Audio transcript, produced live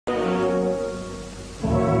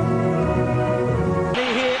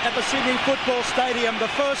Sydney Football Stadium, the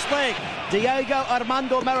first leg. Diego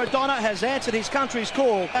Armando Maradona has answered his country's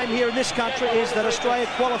call. The aim here in this country is that Australia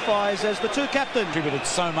qualifies as the two captains. Contributed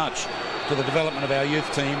so much to the development of our youth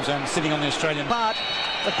teams and sitting on the Australian part.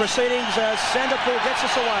 The proceedings as Sanderpool gets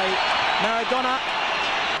us away.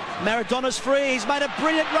 Maradona's free. He's made a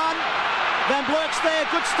brilliant run. Van Blerk's there.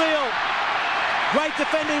 Good steal. Great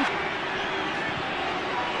defending.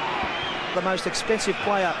 The most expensive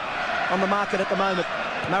player on the market at the moment.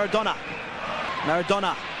 Maradona.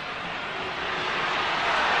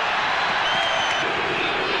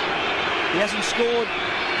 He hasn't scored.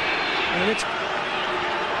 And it's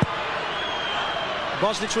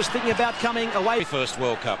Bosnich was thinking about coming away. First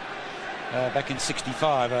World Cup back in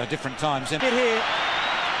 '65, different times. Here,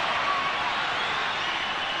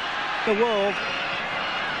 the world.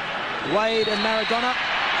 Wade and Maradona.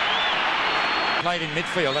 Played in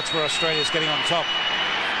midfield, that's where Australia's getting on top.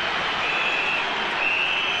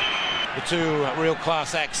 The two real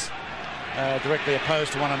class acts directly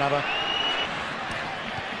opposed to one another.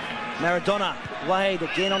 Maradona, Wade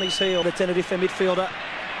again on his heel, the tentative midfielder.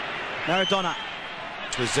 Maradona.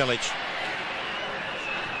 With Zelic.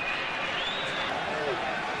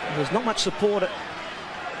 There's not much support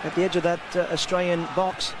at the edge of that Australian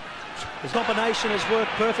box. The combination has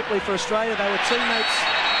worked perfectly for Australia. They were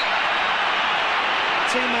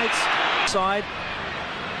teammates side.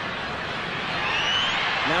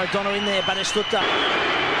 Maradona in there, Batistuta.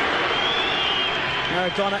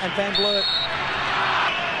 Maradona and Van Blerk.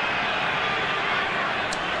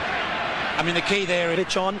 I mean, the key there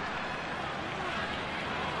is on.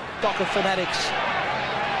 Soccer fanatics.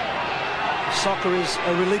 Soccer is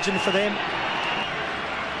a religion for them.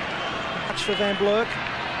 Touch for Van Blerk.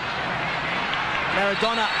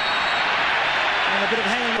 Maradona. And a bit of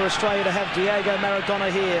hanging for Australia to have Diego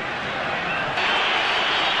Maradona here.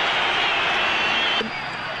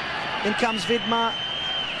 In comes Vidmar.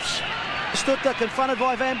 Stuttgart confronted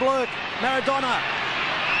by Van Blerk. Maradona.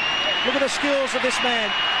 Look at the skills of this man.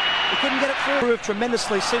 He couldn't get it through. Improved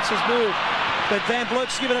tremendously since his move. But Van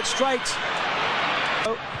Blerk's given it straight.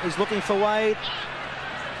 Oh, he's looking for Wade.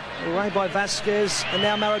 Away by Vasquez. And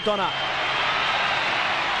now Maradona.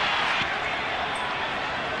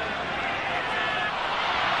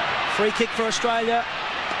 Free kick for Australia.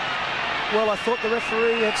 Well, I thought the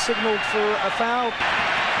referee had signalled for a foul.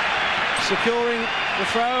 Securing the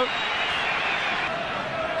throw.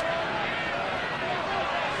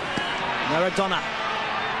 Maradona.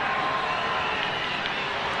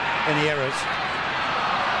 any errors.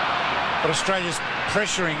 But Australia's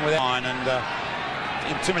pressuring with line, and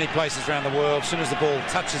in too many places around the world, as soon as the ball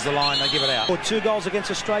touches the line, they give it out. 2 goals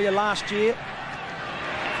against Australia last year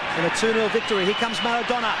in a 2-0 victory. Here comes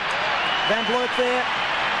Maradona. Van Blerk there.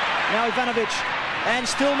 Now Ivanovic. And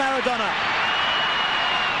still Maradona.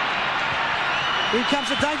 Here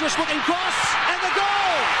comes a dangerous looking cross. And the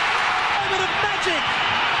goal! Moment of magic!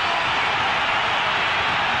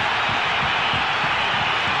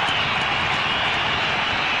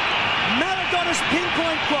 Maradona's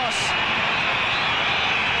pinpoint cross.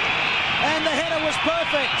 And the header was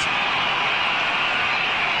perfect.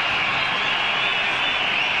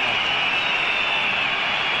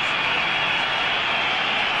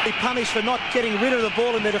 Punished for not getting rid of the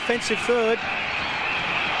ball in their defensive third,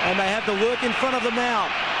 and they have the work in front of them now.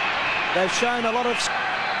 They've shown a lot of...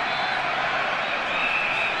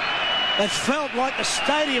 It felt like the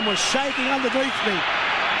stadium was shaking underneath me.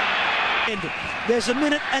 And there's 1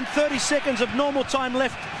 minute and 30 seconds of normal time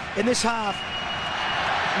left in this half.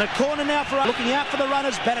 And a corner now for... Looking out for the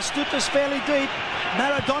runners. Batistuta's fairly deep.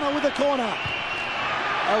 Maradona with the corner.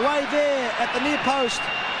 Away there at the near post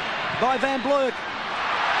by Van Blerk.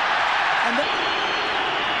 And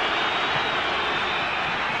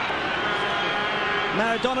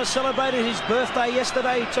Maradona celebrated his birthday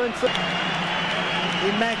yesterday. He turned 30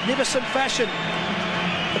 in magnificent fashion.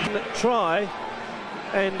 Try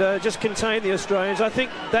and just contain the Australians. I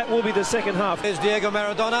think that will be the second half. There's Diego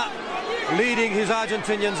Maradona leading his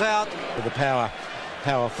Argentinians out. With the power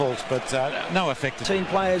fault, but no effect. 10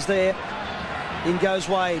 players there. In goes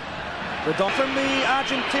Wade. From the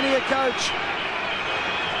Argentina coach.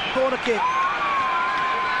 Corner kick.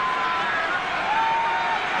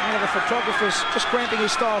 One of the photographers just cramping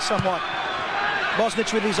his style somewhat.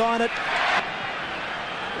 Bosnich with his eye on it.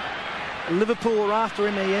 Liverpool were after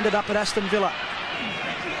him. He ended up at Aston Villa.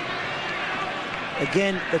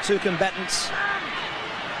 Again, the two combatants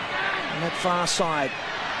on that far side.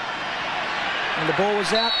 And the ball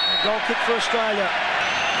was out. A goal kick for Australia.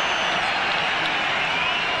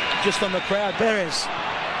 Just on the crowd. Perez.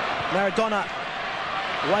 Maradona.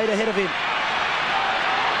 Wade ahead of him.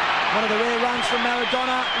 One of the rare runs from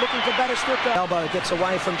Maradona, looking for Batistuta. Elbow gets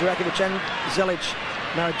away from Durakovic and Zelic.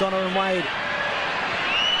 Maradona and Wade.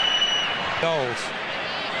 Goals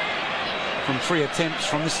from 3 attempts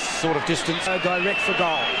from this sort of distance. Direct for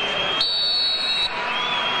goal.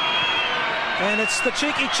 And it's the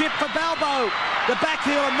cheeky chip for Balbo. The back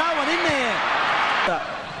heel and no one in there.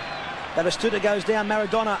 Batistuta goes down,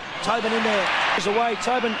 Maradona. Tobin in there. Is away.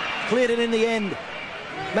 Tobin cleared it in the end.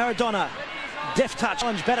 Maradona. Deft touch.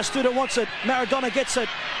 Batistuta wants it. Maradona gets it.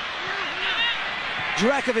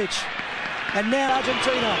 Durakovic. And now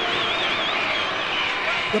Argentina.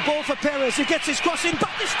 The ball for Perez. He gets his cross in.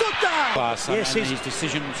 Batistuta! Yes, his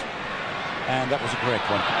decisions. And that was a correct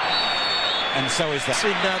one. And so is that. It's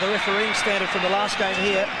in the refereeing standard from the last game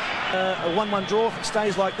here. A 1-1 draw if it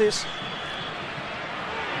stays like this.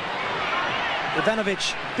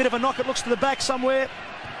 Ivanovic. Bit of a knock. It looks to the back somewhere.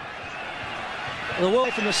 The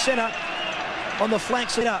world from the centre. On the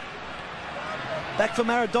flanks, back for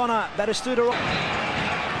Maradona. Batistuta.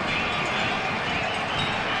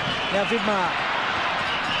 Now Vidmar.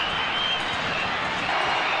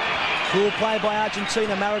 Cool play by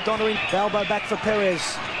Argentina. Maradona in. Balbo back for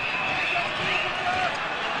Perez.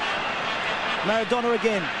 Maradona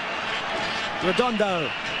again. Redondo.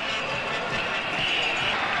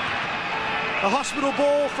 A hospital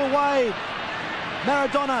ball for Wade.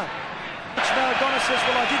 Maradona. Maradona says,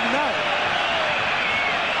 well, I didn't know.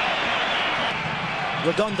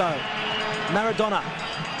 Redondo, Maradona.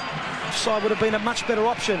 Side would have been a much better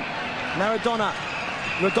option. Maradona,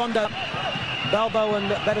 Redondo, Balbo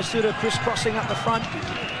and Batistuta crisscrossing up the front.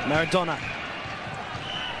 Maradona.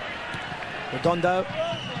 Redondo,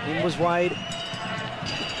 in was Wade.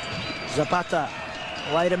 Zapata,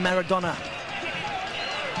 Wade and Maradona.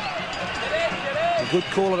 A good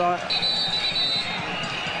call at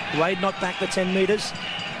Wade knocked back the 10 metres.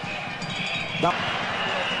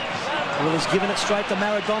 Well, he's given it straight to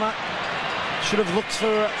Maradona. Should have looked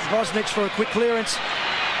for Bosnic for a quick clearance.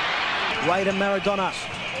 Wade and Maradona.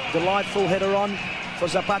 Delightful header on for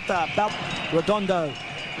Zapata. Redondo.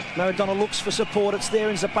 Maradona looks for support. It's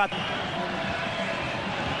there in Zapata.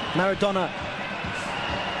 Maradona.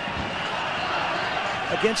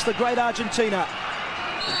 Against the great Argentina.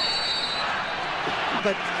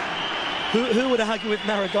 But who would argue with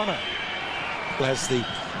Maradona? Has the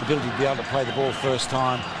ability to be able to play the ball first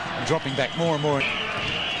time. Dropping back more and more.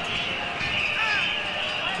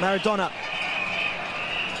 Maradona.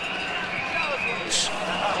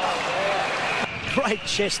 Great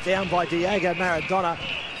chest down by Diego Maradona,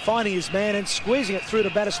 finding his man and squeezing it through to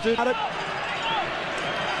Batistuta.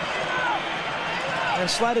 And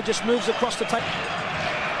Slater just moves across the tape.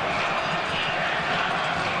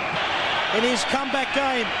 In his comeback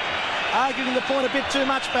game, arguing the point a bit too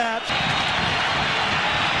much perhaps.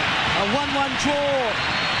 A 1-1 draw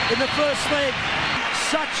in the first leg.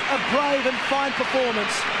 Such a brave and fine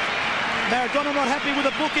performance. Maradona not happy with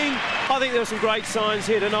the booking. I think there were some great signs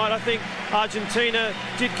here tonight. I think Argentina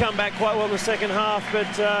did come back quite well in the second half, but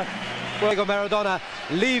Diego Maradona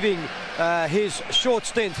leaving his short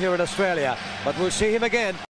stint here in Australia, but we'll see him again.